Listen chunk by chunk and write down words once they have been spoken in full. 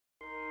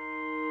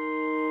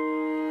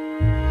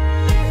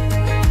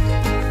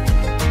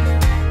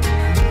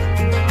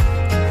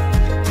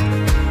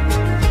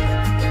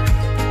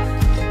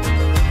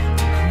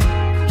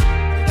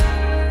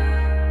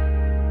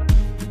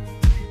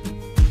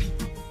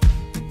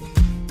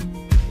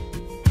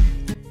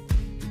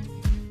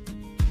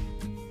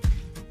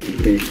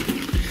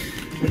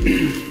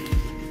Okay.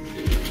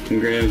 And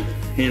grab a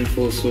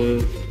handful of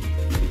soil.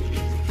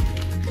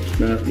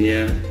 Not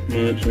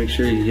much. Make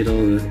sure you get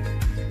all the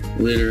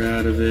litter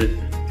out of it.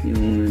 You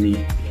don't want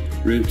any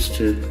roots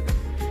to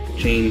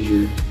change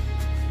your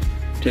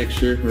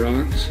texture.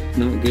 Rocks,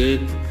 not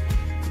good.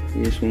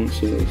 You just want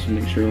soil, so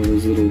make sure all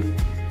those little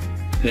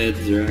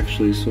heads are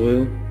actually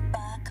soil.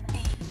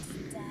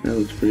 That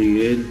looks pretty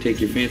good. Take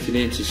your Fancy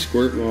Dancy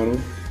squirt bottle.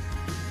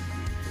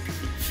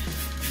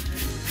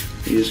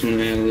 You just want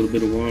to add a little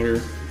bit of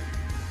water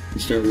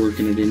and start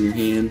working it in your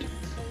hand.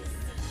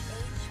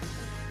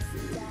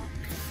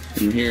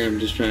 And here I'm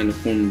just trying to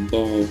form a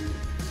ball.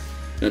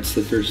 That's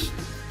the first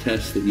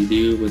test that you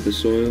do with the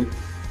soil.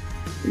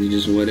 You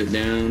just wet it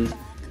down,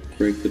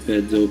 break the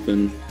beds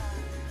open,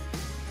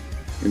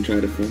 and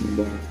try to form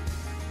a ball.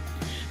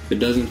 If it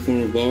doesn't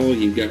form a ball,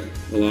 you've got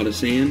a lot of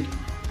sand.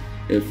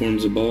 If it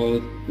forms a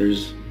ball,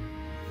 there's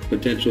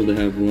potential to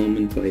have loam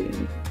and clay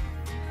in it.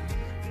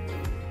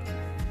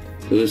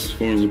 So this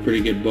forms a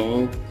pretty good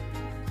ball.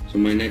 So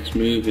my next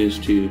move is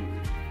to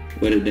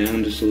wet it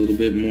down just a little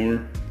bit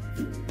more.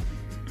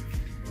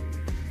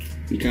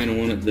 You kind of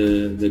want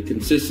it the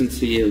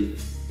consistency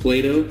of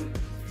Play-Doh.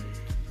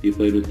 You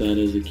played with that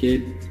as a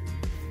kid.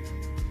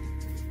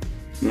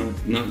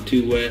 Not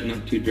too wet,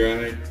 not too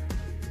dry.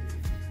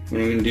 What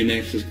I'm going to do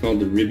next is called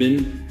the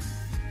ribbon.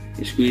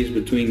 You squeeze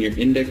between your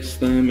index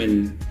thumb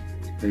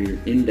or your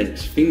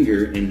index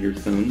finger and your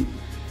thumb.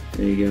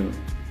 There you go.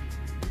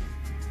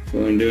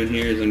 What I'm doing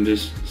here is I'm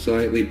just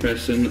slightly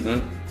pressing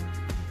up.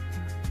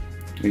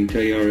 I can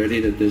tell you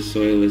already that this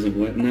soil isn't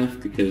wet enough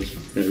because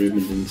that ribbon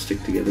didn't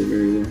stick together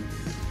very well.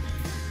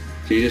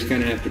 So you just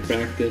kind of have to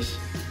practice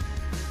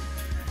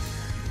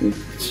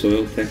with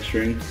soil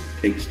texturing.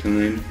 It takes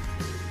time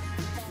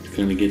to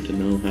kind of get to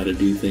know how to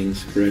do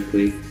things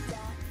correctly.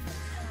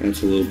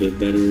 That's a little bit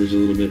better. There's a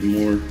little bit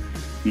more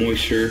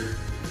moisture.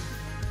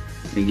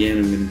 Again,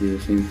 I'm going to do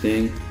the same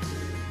thing.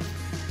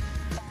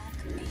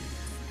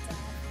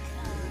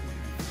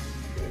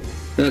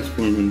 That's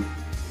forming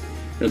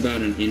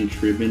about an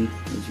inch ribbon.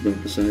 That's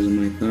about the size of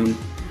my thumb.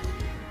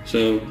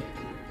 So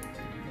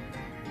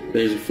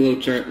there's a flow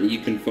chart that you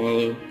can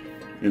follow,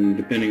 and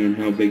depending on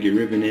how big your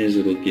ribbon is,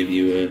 it'll give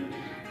you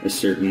a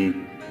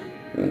certain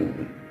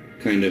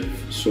kind of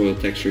soil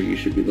texture you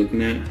should be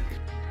looking at.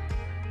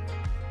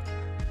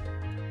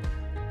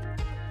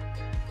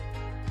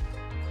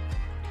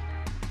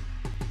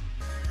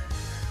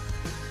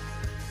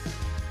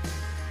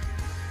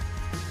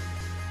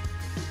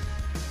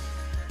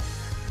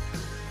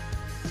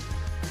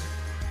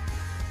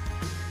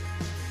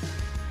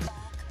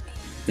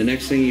 The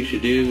next thing you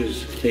should do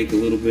is take a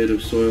little bit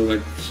of soil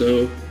like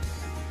so.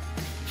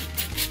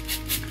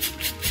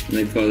 And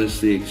they call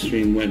this the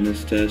extreme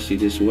wetness test. You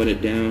just wet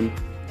it down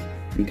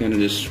and kind of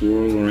just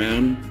swirl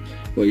around.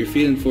 What you're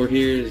feeling for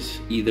here is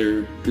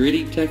either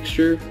gritty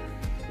texture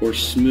or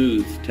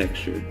smooth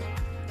texture.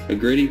 A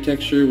gritty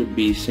texture would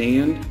be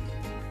sand,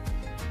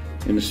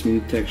 and a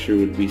smooth texture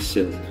would be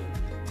silt.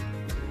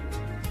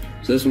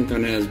 So this one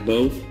kind of has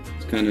both.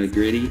 It's kind of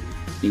gritty.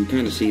 You can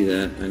kind of see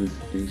that. Can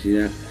you see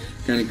that?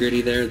 Kind of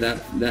gritty there.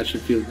 That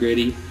should feel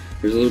gritty.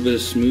 There's a little bit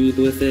of smooth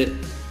with it.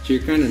 So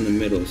you're kind of in the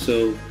middle.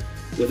 So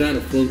without a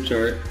flow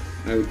chart,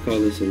 I would call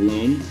this a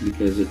loam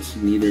because it's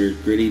neither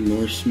gritty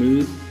nor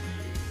smooth,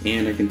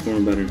 and I can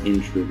form about an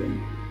inch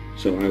ribbon.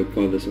 So I would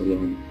call this a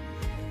loam.